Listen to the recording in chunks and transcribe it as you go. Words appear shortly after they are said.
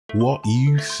What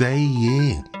you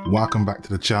saying? Welcome back to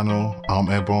the channel.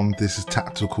 I'm Ebon. This is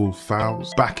Tactical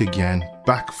Fowls. Back again,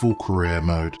 back full career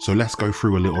mode. So let's go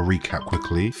through a little recap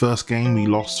quickly. First game, we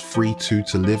lost 3-2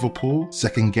 to Liverpool.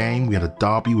 Second game, we had a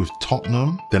derby with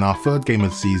Tottenham. Then our third game of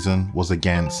the season was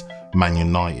against Man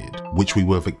United, which we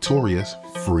were victorious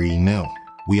 3-0.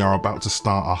 We are about to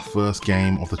start our first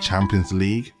game of the Champions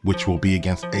League, which will be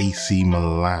against AC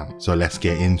Milan. So let's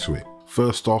get into it.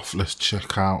 First off, let's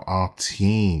check out our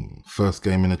team. First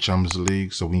game in the Champions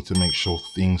League, so we need to make sure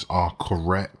things are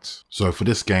correct. So for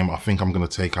this game, I think I'm going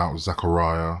to take out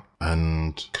Zakaria,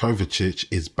 and Kovacic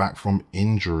is back from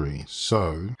injury.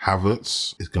 So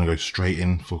Havertz is going to go straight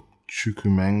in for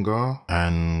Chukwuemeka,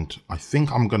 and I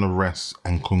think I'm going to rest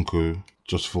Nkunku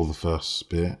just for the first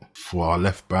bit. For our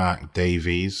left back,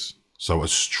 Davies. So a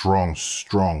strong,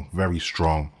 very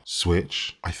strong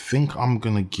switch. I think I'm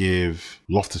going to give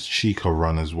Loftus-Cheek a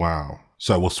run as well.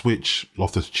 So we'll switch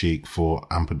Loftus-Cheek for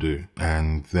Ampadu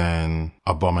and then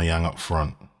Aubameyang up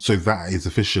front. So that is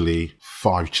officially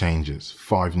 5 changes,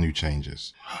 5 new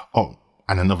changes. Oh,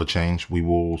 and another change, we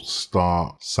will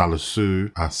start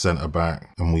Salisu as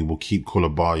centre-back and we will keep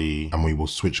Koulibaly and we will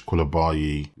switch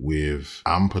Koulibaly with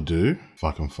Ampadu, if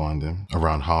I can find him,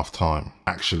 around half-time.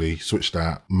 Actually, switch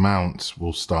that. Mount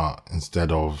will start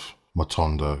instead of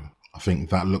Matondo. I think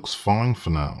that looks fine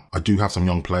for now. I do have some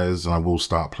young players and I will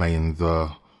start playing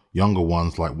the younger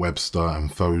ones like Webster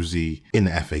and Fozy in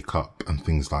the FA Cup and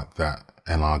things like that.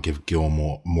 And I'll give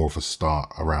Gilmore more of a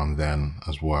start around then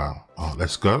as well.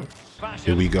 Let's go.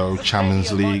 Here we go,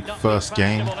 Champions League, first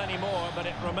game.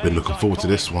 Been looking forward to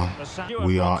this one.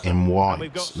 We are in white.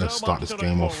 Let's start this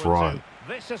game off right.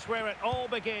 Let's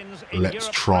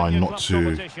try not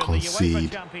to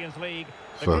concede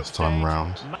first time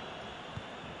round.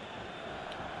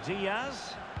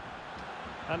 Diaz.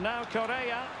 And now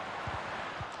Correa.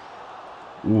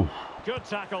 Ooh. Good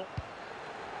tackle.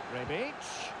 Rebic.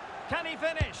 Can he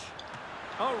finish?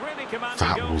 Oh, really commanding.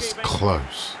 That was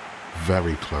close.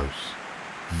 Very close.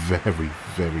 Very,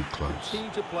 very close. Team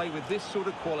to play with this sort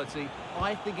of quality.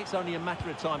 I think it's only a matter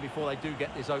of time before they do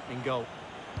get this opening goal.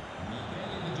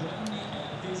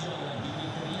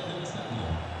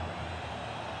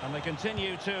 And they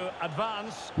continue to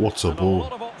advance. What a ball. A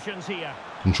lot of options here.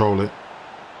 Control it.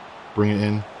 Bring it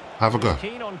in. Have a go.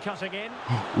 Keen on cutting in.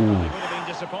 Ooh. They would have been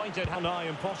disappointed how nigh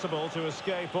impossible to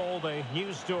escape all the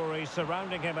news stories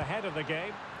surrounding him ahead of the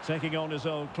game. Taking on his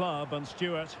old club, and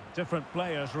Stuart, different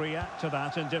players react to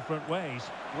that in different ways.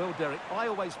 Well, Derek, I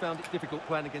always found it difficult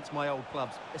playing against my old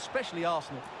clubs, especially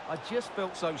Arsenal. I just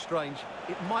felt so strange.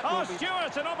 It might well be...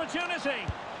 Stuart, an opportunity.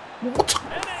 What?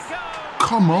 In it goes.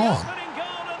 Come on.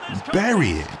 Bury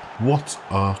it. Contest. What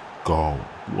a goal.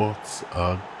 What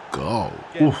a goal.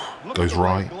 Oof. Goes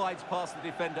right.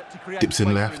 Dips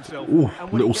in left. Ooh.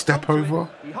 Little step over.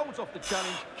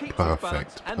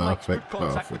 Perfect. Perfect.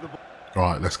 Perfect. All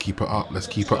right, let's keep it up. Let's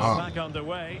keep it up. Back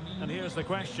underway, and here's the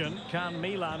question: can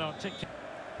Milan articulate?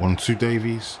 1-2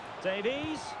 Davies.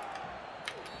 Davies.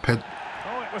 Oh, it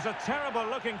was a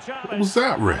terrible-looking challenge. What was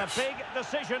that, ref? And a big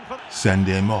decision for... Send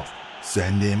him off.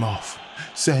 Send him off.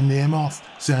 Send him off.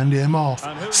 Send him off.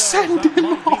 Send him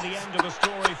off.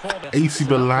 AC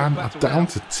Milan are down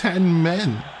to 10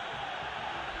 men.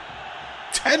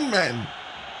 10 men.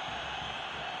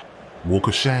 Walk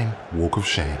of shame. Walk of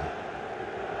shame.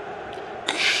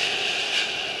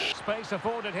 Space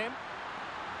afforded him.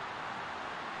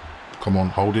 Come on,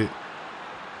 hold it.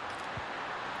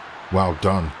 Well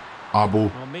done.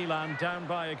 Arbel. Well, Milan down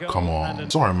by a goal. Come on.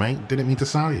 Sorry, mate. Didn't mean to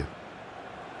sell you.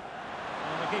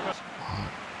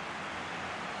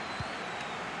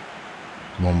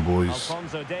 Come on, boys.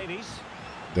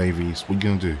 Davies, what are you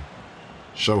going to do?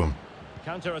 Show him.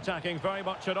 Counter-attacking, very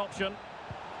much an option.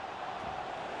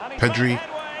 Pedri.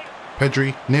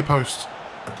 Pedri, near post.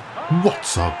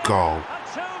 What a goal.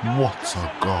 What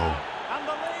a goal. And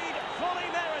the lead fully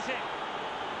merited.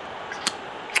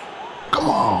 Come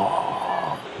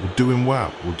on. We're doing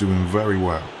well. We're doing very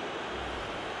well.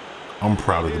 I'm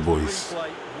proud of the boys.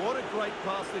 What a great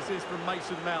pass this is from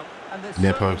Mason Mount. And there's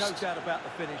near certainly post. No doubt about the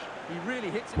finish. He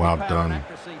really hits it Well with power and done.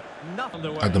 accuracy.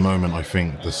 Nothing. At the moment, I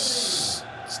think the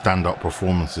stand-up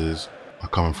performances are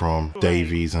coming from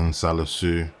Davies and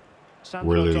Salisu,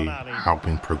 really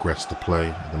helping progress the play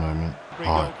at the moment.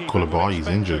 Alright, Koulibaly's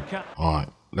injured. Alright,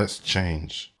 let's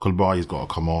change. Koulibaly's got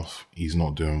to come off. He's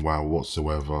not doing well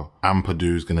whatsoever.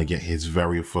 Ampadu's going to get his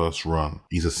very first run.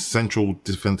 He's a central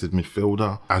defensive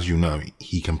midfielder. As you know,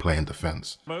 he can play in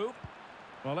defence. Move.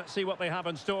 Well, let's see what they have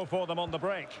in store for them on the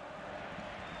break.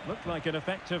 Looked like an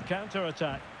effective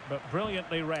counter-attack, but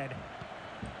brilliantly read.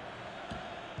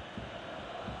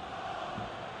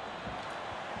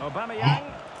 Aubameyang.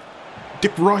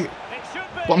 Dip right. It should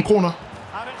be. Bottom corner.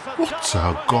 And it's What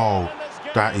double a for goal. him in this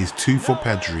game. That is 2 for No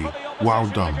Pedri. one for the Well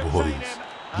opposition done, to boys. contain him.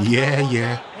 And Yeah, no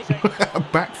yeah. wonder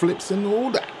Backflips and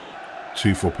all that.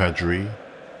 2 for Pedri.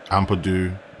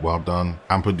 Ampadu, well done.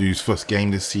 Ampadu's first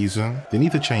game this season. They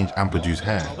need to change Ampadu's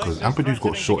hair because Ampadu's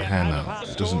got short hair now.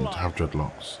 He doesn't have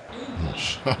dreadlocks. I'm not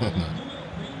sure. No.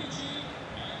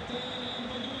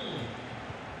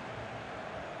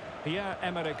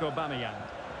 Pierre-Emerick Aubameyang.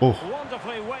 Oh,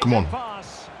 Wonderfully weighted come on.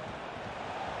 pass.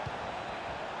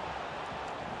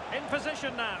 In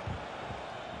position now.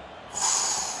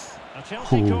 A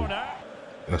Chelsea Ooh. corner.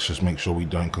 Let's just make sure we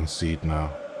don't concede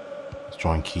now. Let's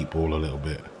try and keep ball a little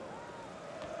bit.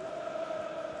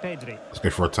 Pedri. Let's go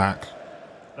for attack.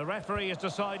 The referee has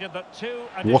decided that 2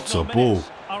 What additional a ball. minutes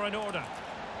are in order.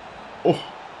 Oh.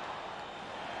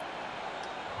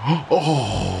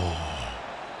 Oh.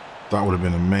 That would have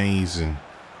been amazing.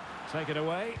 Take it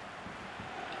away.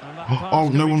 And that Oh, pass no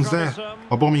could be one's there. troublesome.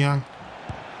 Aubameyang.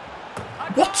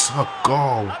 What a goal.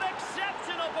 An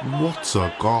exceptional What performance.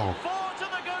 a goal. 4 to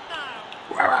the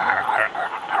good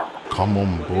now. Come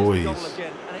on, Well, here's the goal boys.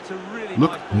 again, and it's a really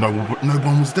Look, nice ball. no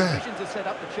one was there. Vision to set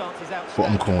up the chances outstanding.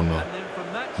 Bottom corner. And then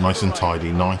from that Nice and straight,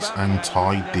 tidy, nice and Aubameyang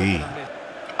tidy. never gonna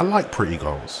miss. I like pretty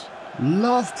goals.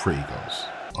 Love pretty goals.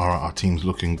 Alright, our team's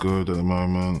looking good at the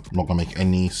moment. I'm not going to make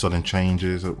any sudden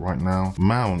changes right now.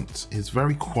 Mount is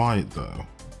very quiet though.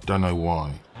 Don't know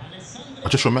why. I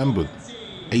just remembered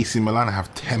AC Milan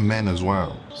have 10 men as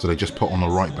well. So they just put on a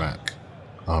right back.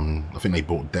 I think they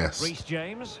bought Des Reece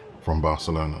James. from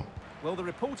Barcelona. Well, the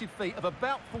reported fee of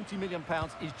about £40 million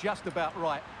is just about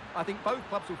right. I think both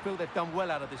clubs will feel they've done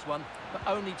well out of this one, but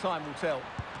only time will tell.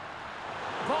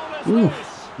 Ball is Ooh, loose.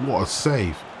 what a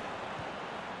save.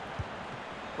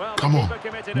 Well, the Come on. keeper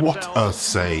committed What himself. a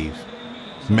save.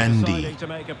 Deciding Mendy. to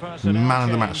make a personnel Man of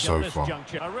the match change so at this far.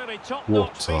 juncture. A really top-notch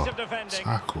What piece a of defending.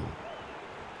 tackle.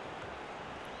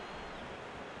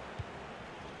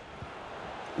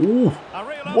 Ooh, A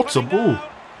real what a opening ball. now.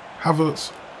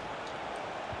 Havertz.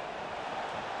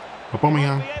 Won't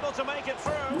Aubameyang. be able to make it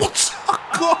through. What a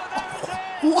Oh, goal. there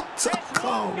it is. What a It's one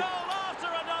goal. goal after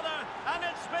another, and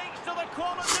it speaks to the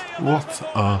quality of What that a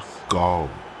performance. goal.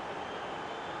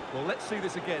 Well, let's see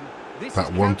this again. This That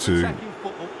is 1-2. counter-attacking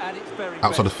football at its very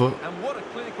Outside the best. foot. And what a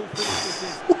clinical finish this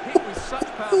is. Hit with such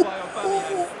power by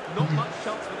Aubameyang. Not much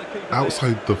chance for the keeper there.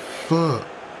 Outside the foot.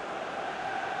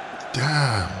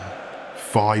 Damn.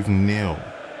 5-0.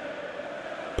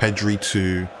 Pedri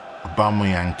 2,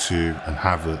 Aubameyang 2, and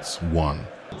Havertz 1.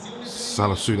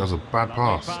 Salasu, that's a bad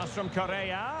Pass pass. from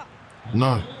Correa.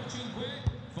 No.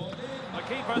 The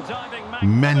keeper diving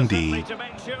Mendy magnificently to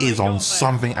make sure is he on got there.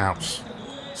 something else.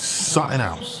 Something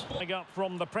else. Coming up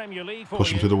from the Premier League for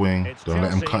Push him you. to the wing. It's Don't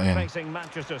let him Chelsea cut in. facing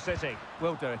Manchester City.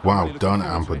 Well, Derek, Wow, I'm really looking done,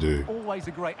 forward to it. Ampadu. Always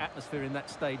a great atmosphere in that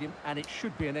stadium, and it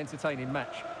should be an entertaining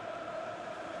match.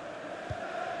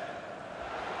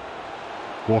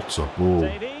 What a ball.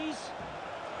 Davies.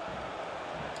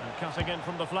 And cutting in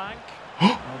from the flank.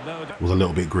 Although It was a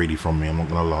little bit greedy from me, I'm not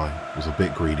going to lie. It was a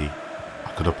bit greedy.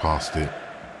 I could have passed it.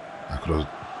 I could have...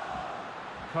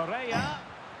 Correa.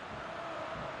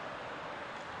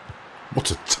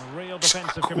 What a A real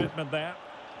defensive tackle. commitment there.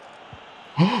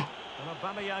 And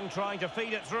Aubameyang trying to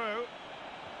feed it through.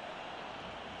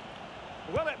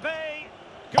 Will it be?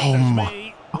 Oh Goodness my-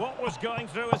 me, what was going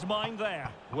through his mind there?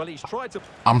 Well, he's tried to...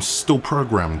 I'm still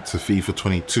programmed to FIFA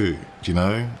 22, do you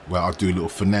know? Where I do a little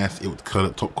finesse, it would curl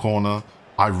at top corner.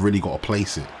 I really got to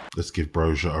place it. Let's give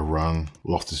Brozier a run.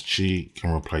 Loftus-Cheek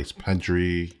can replace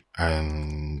Pedri.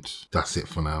 And that's it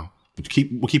for now.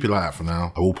 We'll keep it like that for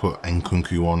now. I will put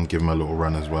Nkunku on, give him a little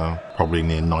run as well. Probably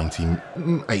near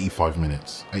 85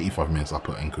 minutes. 85 minutes, I'll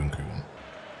put Nkunku on.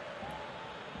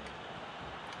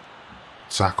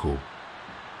 Tackle.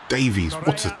 Davies, what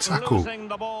a Correa tackle. losing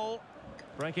the ball,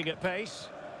 breaking at pace.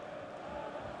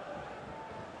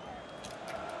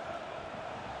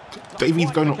 Davies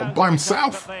Quite going the by counter-attack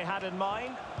himself. that they had in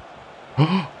mind.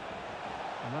 And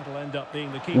that'll end up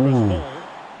being the keeper's ball.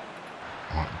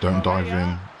 Right, don't dive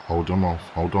in. Hold them off.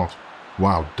 Hold off.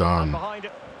 Wow, done. Behind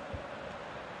it,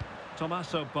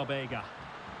 Tommaso Babega.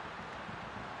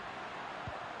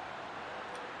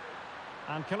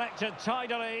 And collected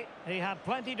tidily. He had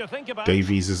plenty to think about.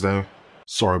 Davies is there.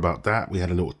 Sorry about that. We had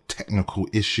a little technical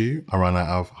issue. I ran out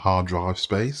of hard drive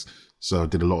space, so I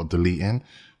did a lot of deleting.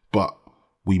 But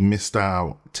we missed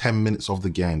out 10 minutes of the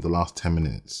game, the last 10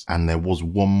 minutes. And there was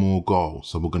one more goal,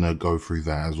 so we're going to go through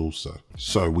that as also.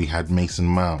 So we had Mason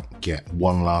Mount get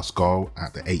one last goal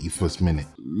at the 81st minute.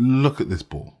 Look at this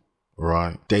ball, all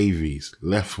right? Davies,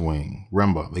 left wing.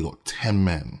 Remember, they got 10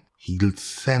 men. He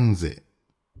sends it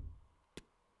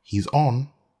He's on.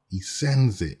 He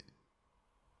sends it.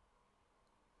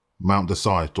 Mount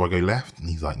decides, do I go left? And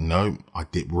he's like, no, I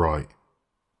dip right.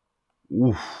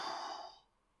 Oof.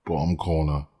 Bottom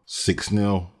corner.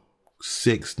 6-0.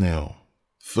 6-0.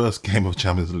 First game of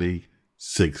Champions League.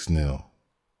 6-0.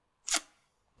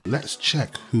 Let's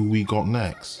check who we got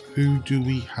next. Who do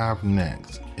we have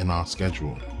next in our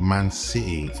schedule? Man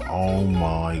City. Oh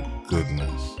my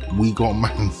goodness. We got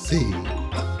Man City.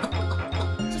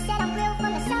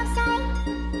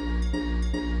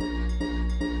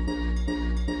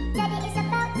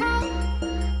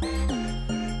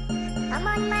 I'm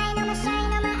on my